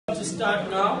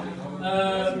start now.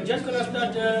 We're just going to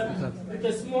start with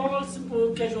a small,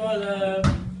 simple, casual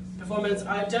performance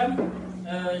item.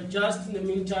 Just in the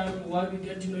meantime, while we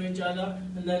get to know each other,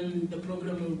 and then the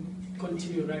program will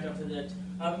continue right after that.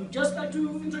 Just like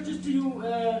to introduce to you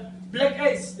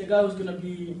BlackAce, the guy who's going to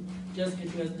be just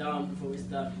getting us down before we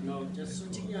start. You know, just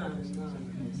shooting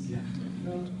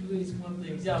doing small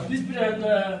things. Yeah, please put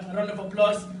a round of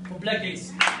applause for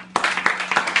BlackAce.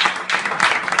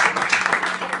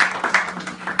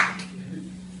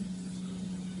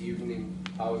 Evening.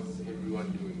 How's everyone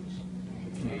doing?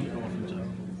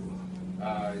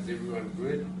 Is everyone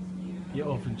good?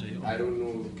 I don't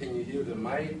know. Can you hear the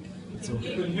mic? It's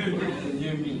okay. Can you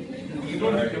hear me? You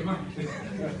don't have the mic.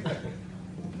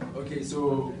 Okay,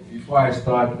 so before I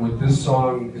start with this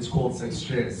song, it's called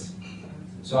Success.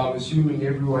 So I'm assuming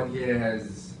everyone here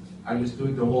has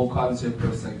understood the whole concept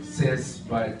of success,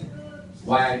 but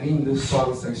why I mean this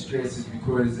song Success is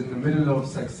because in the middle of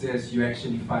success, you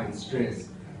actually find stress.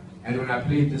 And when I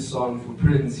played this song for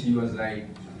Prince, he was like,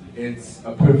 it's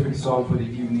a perfect song for the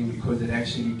evening because it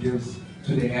actually gives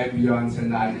to the ambience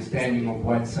and the understanding of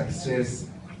what success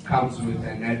comes with,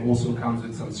 and that also comes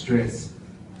with some stress.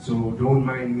 So don't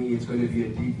mind me, it's going to be a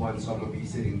deep one, so I'm going to be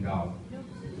sitting down.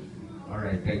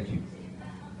 Alright, thank you.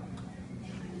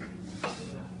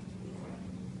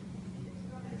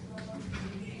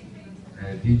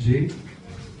 DJ?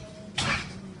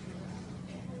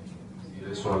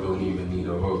 This one don't even need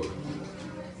a hook.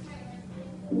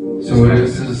 So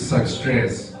this is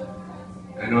Success.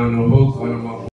 And on the hook, one of my